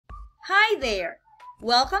Hi there!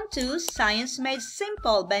 Welcome to Science Made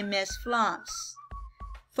Simple by Ms. Flums.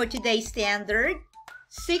 For today's standard,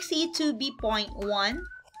 6E2B.1,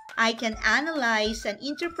 I can analyze and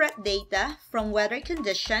interpret data from weather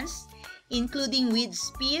conditions, including wind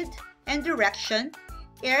speed and direction,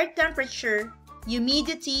 air temperature,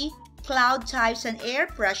 humidity, cloud types and air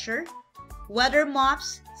pressure, weather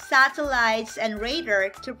maps, satellites, and radar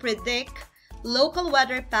to predict local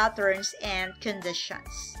weather patterns and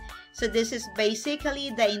conditions. So this is basically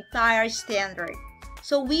the entire standard.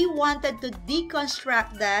 So we wanted to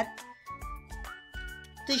deconstruct that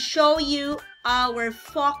to show you our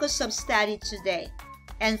focus of study today.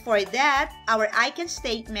 And for that, our I can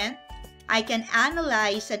statement, I can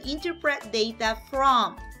analyze and interpret data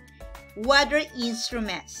from weather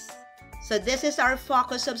instruments. So this is our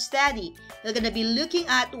focus of study. We're going to be looking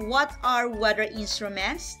at what are weather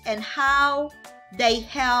instruments and how they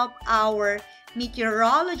help our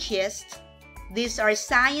meteorologists. These are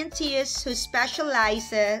scientists who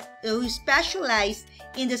specialize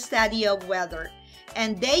in the study of weather,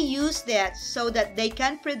 and they use that so that they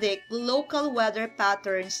can predict local weather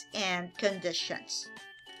patterns and conditions.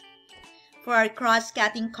 For our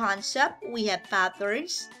cross-cutting concept, we have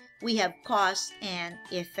patterns, we have cause and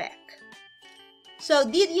effect. So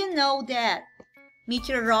did you know that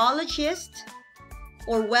meteorologists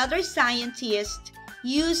or weather scientists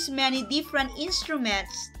use many different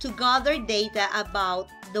instruments to gather data about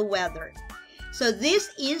the weather? So these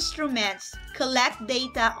instruments collect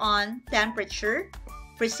data on temperature,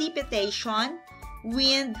 precipitation,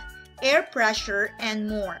 wind, air pressure, and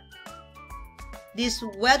more. These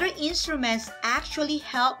weather instruments actually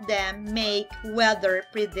help them make weather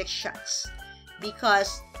predictions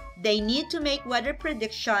because they need to make weather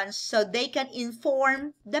predictions so they can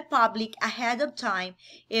inform the public ahead of time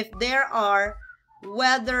if there are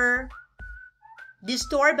weather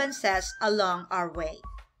disturbances along our way.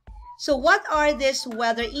 So what are these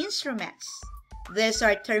weather instruments? These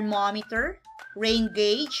are thermometer, rain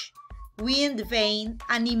gauge, wind vane,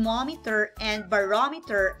 anemometer, and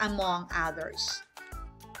barometer, among others.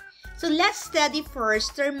 So let's study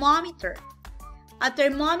first thermometer. A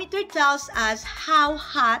thermometer tells us how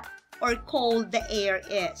hot or cold the air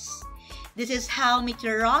is. This is how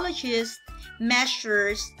meteorologists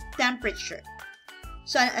measures temperature.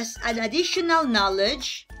 So as an additional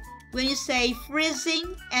knowledge, when you say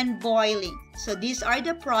freezing and boiling, so these are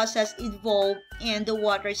the process involved in the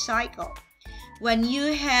water cycle. When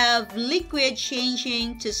you have liquid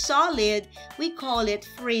changing to solid, we call it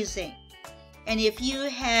freezing. And if you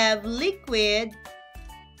have liquid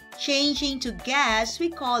changing to gas, we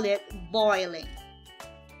call it boiling.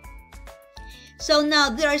 So now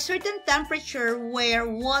there are certain temperature where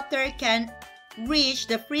water can reach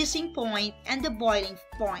the freezing point and the boiling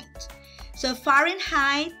point. So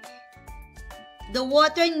Fahrenheit, the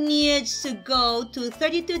water needs to go to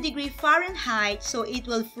 32 degrees Fahrenheit so it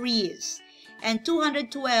will freeze, and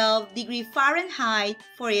 212 degrees Fahrenheit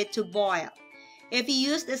for it to boil. If you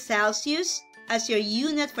use the Celsius as your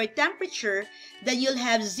unit for temperature, then you'll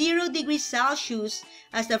have 0 degrees Celsius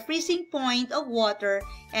as the freezing point of water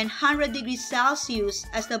and 100 degrees Celsius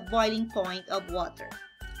as the boiling point of water.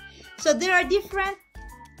 So there are different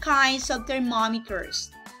kinds of thermometers,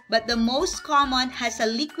 but the most common has a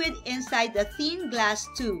liquid inside the thin glass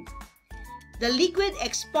tube. The liquid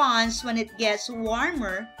expands when it gets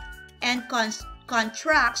warmer and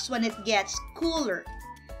contracts when it gets cooler.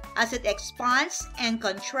 As it expands and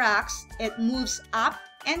contracts, it moves up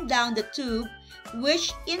and down the tube,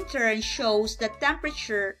 which in turn shows the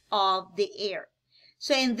temperature of the air.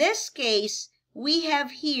 So in this case, we have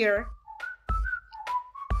here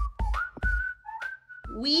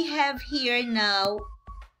now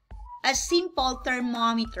a simple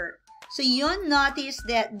thermometer. So you'll notice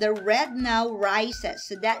that the red now rises.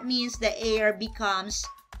 So that means the air becomes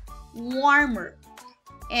warmer.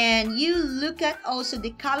 And you look at also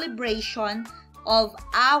the calibration of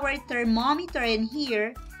our thermometer in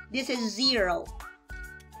here. This is 0.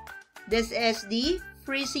 This is the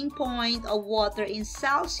freezing point of water in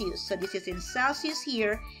Celsius. So this is in Celsius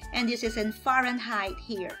here, and this is in Fahrenheit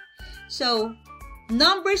here. So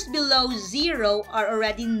numbers below 0 are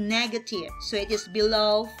already negative, so it is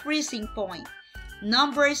below freezing point.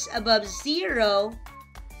 Numbers above 0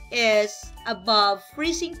 is above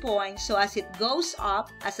freezing point, so as it goes up,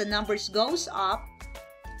 as the numbers goes up,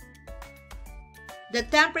 the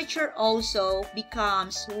temperature also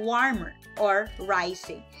becomes warmer or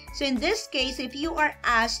rising. So in this case, if you are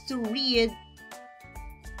asked to read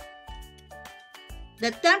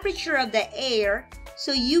the temperature of the air,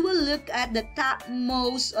 so you will look at the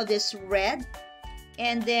topmost of this red,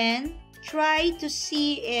 and then try to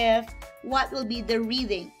see if what will be the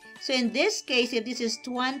reading. So in this case, if this is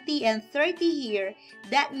 20 and 30 here,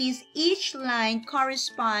 that means each line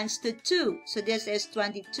corresponds to 2. So this is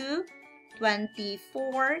 22,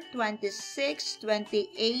 24, 26,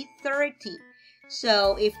 28, 30.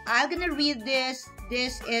 So if I'm gonna read this,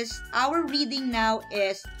 our reading now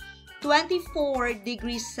is 24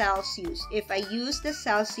 degrees Celsius if I use the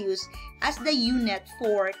Celsius as the unit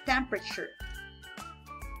for temperature.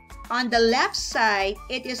 On the left side,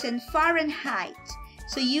 it is in Fahrenheit.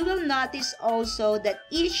 So you will notice also that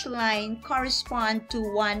each line corresponds to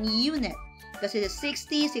 1 unit. Because it is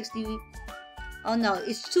 60, 60, oh no,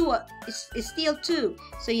 it's 2, it's still 2.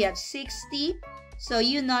 So you have 60. So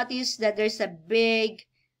you notice that there's a big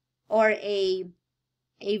or a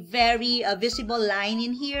very visible line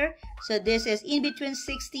in here. So this is in between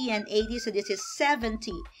 60 and 80. So this is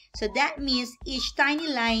 70. So that means each tiny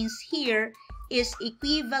lines here is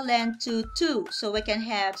equivalent to 2. So we can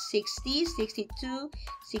have 60, 62,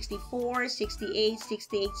 64, 68,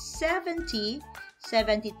 68, 70,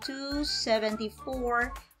 72,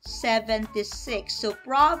 74, 76. So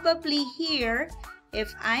probably here,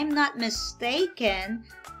 if I'm not mistaken,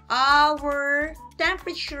 our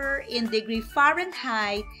temperature in degree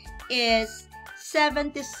Fahrenheit is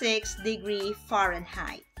 76 degree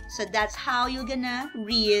Fahrenheit. So that's how you're gonna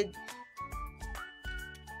read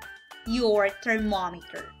your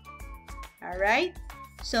thermometer. All right,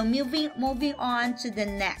 so moving on to the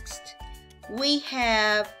next, we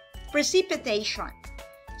have precipitation.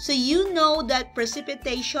 So you know that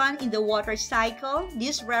precipitation in the water cycle,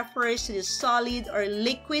 this refers to the solid or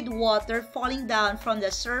liquid water falling down from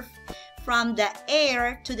the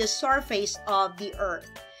air to the surface of the earth.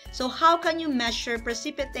 So how can you measure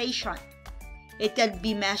precipitation? It can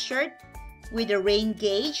be measured with a rain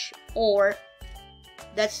gauge, or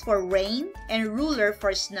that's for rain, and ruler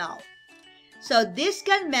for snow. So this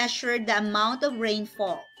can measure the amount of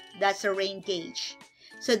rainfall. That's a rain gauge.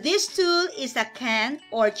 So this tool is a can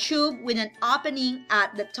or tube with an opening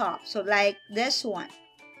at the top. So like this one.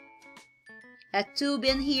 A tube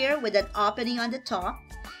in here with an opening on the top.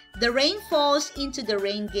 The rain falls into the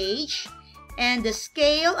rain gauge, and the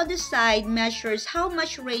scale on the side measures how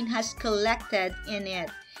much rain has collected in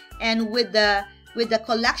it. And with the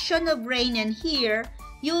collection of rain in here,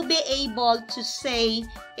 you'll be able to say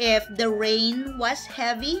if the rain was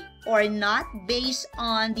heavy or not based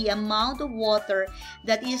on the amount of water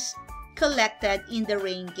that is collected in the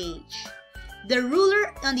rain gauge. The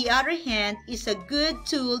ruler, on the other hand, is a good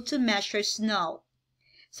tool to measure snow.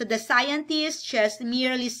 So the scientists just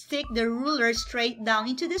merely stick the ruler straight down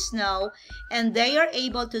into the snow, and they are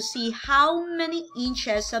able to see how many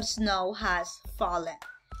inches of snow has fallen.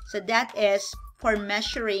 So that is for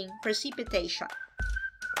measuring precipitation.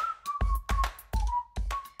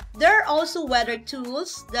 There are also weather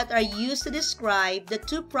tools that are used to describe the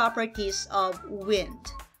two properties of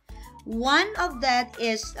wind. One of that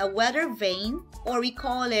is a weather vane, or we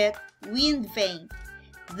call it wind vane.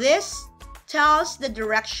 This tells the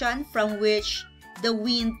direction from which the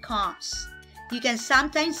wind comes. You can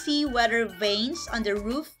sometimes see weather vanes on the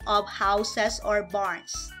roof of houses or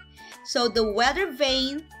barns. So the weather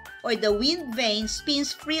vane or the wind vane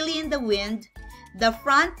spins freely in the wind. The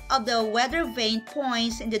front of the weather vane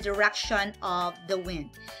points in the direction of the wind.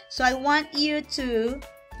 So I want you to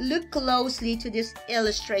look closely to this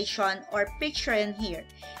illustration or picture in here.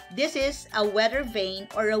 This is a weather vane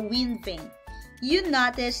or a wind vane. You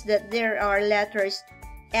notice that there are letters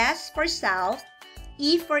S for south,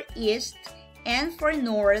 E for east, N for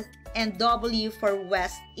north, and W for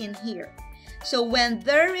west in here. So when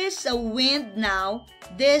there is a wind now,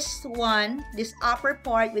 this upper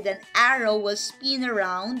part with an arrow will spin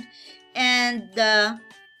around, and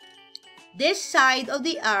this side of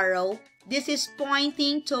the arrow, this is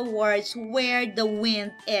pointing towards where the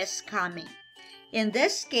wind is coming. In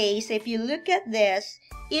this case, if you look at this,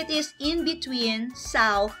 it is in between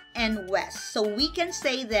south and west. So we can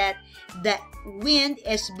say that the wind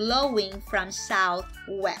is blowing from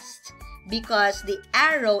southwest because the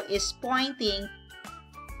arrow is pointing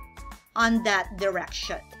on that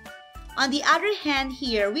direction. On the other hand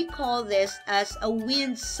here, we call this as a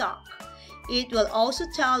windsock. It will also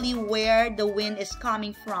tell you where the wind is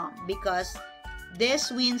coming from because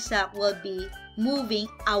this windsock will be moving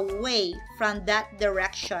away from that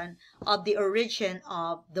direction of the origin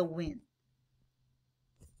of the wind.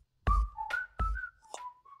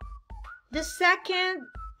 The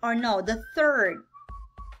third,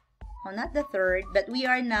 not the third, but we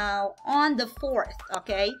are now on the fourth,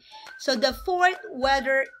 okay? So the fourth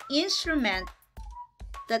weather instrument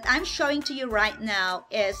that I'm showing to you right now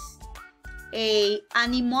is a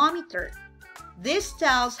anemometer. This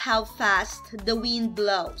tells how fast the wind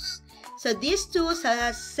blows. So this tool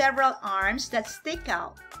has several arms that stick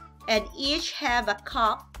out, and each have a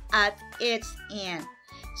cup at its end.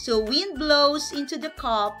 So wind blows into the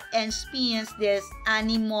cup and spins this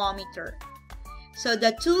anemometer. So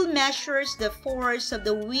the tool measures the force of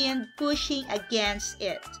the wind pushing against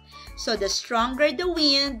it. So the stronger the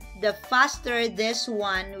wind, the faster this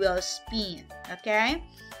one will spin. Okay?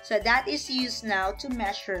 So that is used now to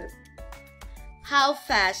measure how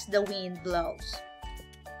fast the wind blows.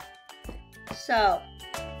 So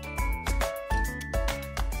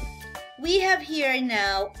we have here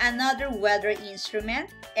now another weather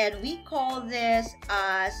instrument, and we call this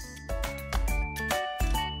as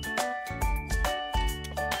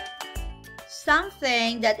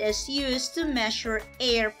something that is used to measure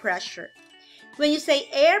air pressure. When you say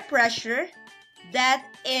air pressure, that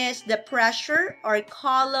is the pressure or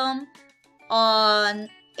column on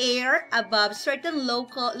air above certain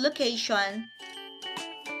location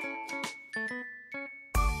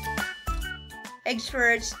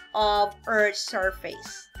exerts of Earth's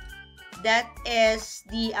surface. That is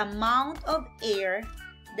the amount of air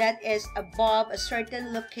that is above a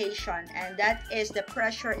certain location, and that is the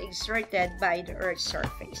pressure exerted by the Earth's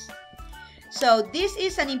surface. So this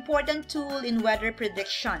is an important tool in weather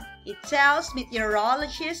prediction. It tells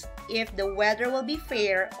meteorologists if the weather will be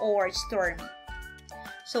fair or stormy.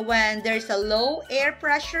 So when there's a low air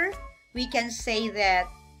pressure, we can say that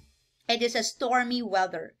it is a stormy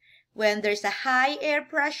weather. When there's a high air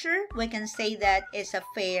pressure, we can say that it's a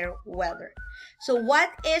fair weather. So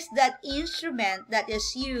what is that instrument that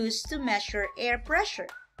is used to measure air pressure?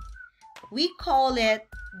 We call it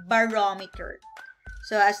barometer.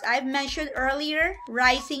 So as I've mentioned earlier,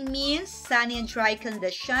 rising means sunny and dry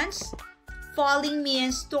conditions. Falling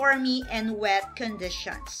means stormy and wet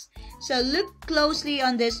conditions. So look closely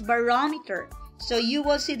on this barometer. So you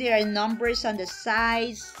will see there are numbers on the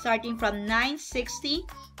sides starting from 960,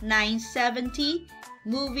 970,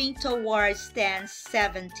 moving towards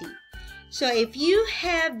 1070. So if you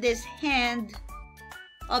have this hand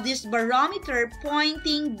of this barometer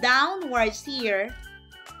pointing downwards here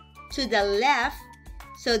to the left,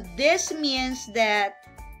 so this means that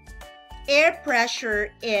air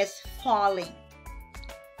pressure is falling.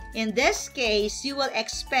 In this case, you will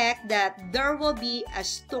expect that there will be a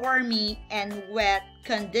stormy and wet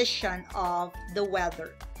condition of the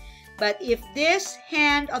weather. But if this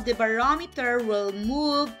hand of the barometer will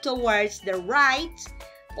move towards the right,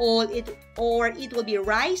 or it will be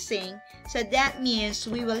rising, so that means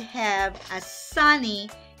we will have a sunny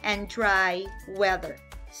and dry weather.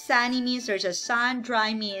 Sunny means there's a sun,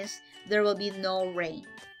 dry means there will be no rain.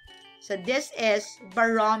 So this is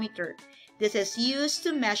barometer. This is used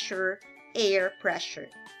to measure air pressure.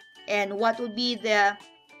 And what would be the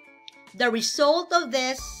result of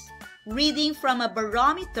this reading from a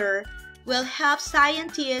barometer will help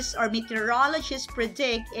scientists or meteorologists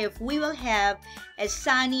predict if we will have a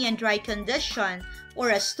sunny and dry condition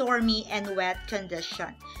or a stormy and wet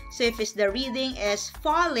condition. So if the reading is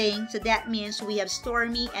falling, so that means we have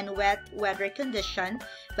stormy and wet weather condition.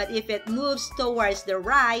 But if it moves towards the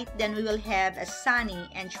right, then we will have a sunny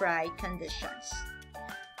and dry conditions.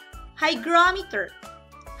 Hygrometer.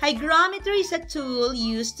 Hygrometer is a tool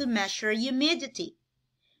used to measure humidity.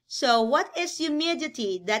 So what is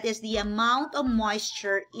humidity? That is the amount of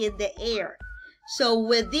moisture in the air. So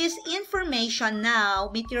with this information now,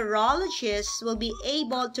 meteorologists will be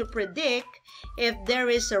able to predict if there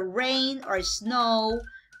is a rain or snow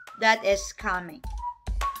that is coming.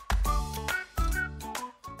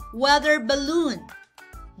 Weather balloon.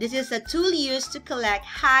 This is a tool used to collect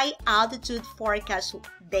high altitude forecast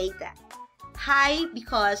data. High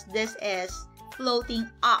because this is floating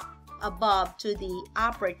up above to the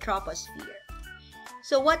upper troposphere.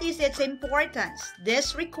 So what is its importance?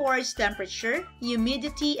 This records temperature,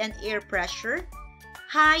 humidity, and air pressure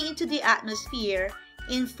high into the atmosphere,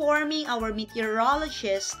 informing our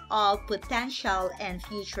meteorologists of potential and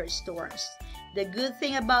future storms. The good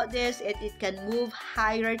thing about this is it can move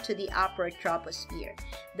higher to the upper troposphere.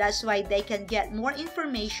 That's why they can get more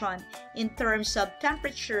information in terms of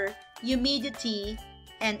temperature, humidity,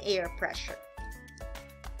 and air pressure.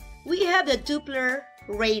 We have the Doppler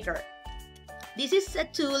Radar. This is a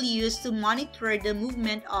tool used to monitor the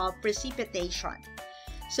movement of precipitation.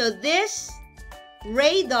 So this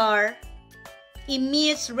radar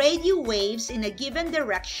emits radio waves in a given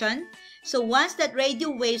direction. So once that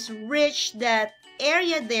radio waves reach that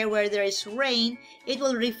area there where there is rain, it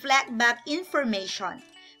will reflect back information.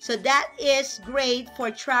 So that is great for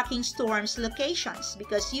tracking storms locations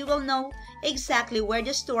because you will know exactly where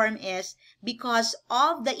the storm is because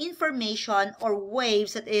of the information or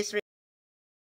waves that is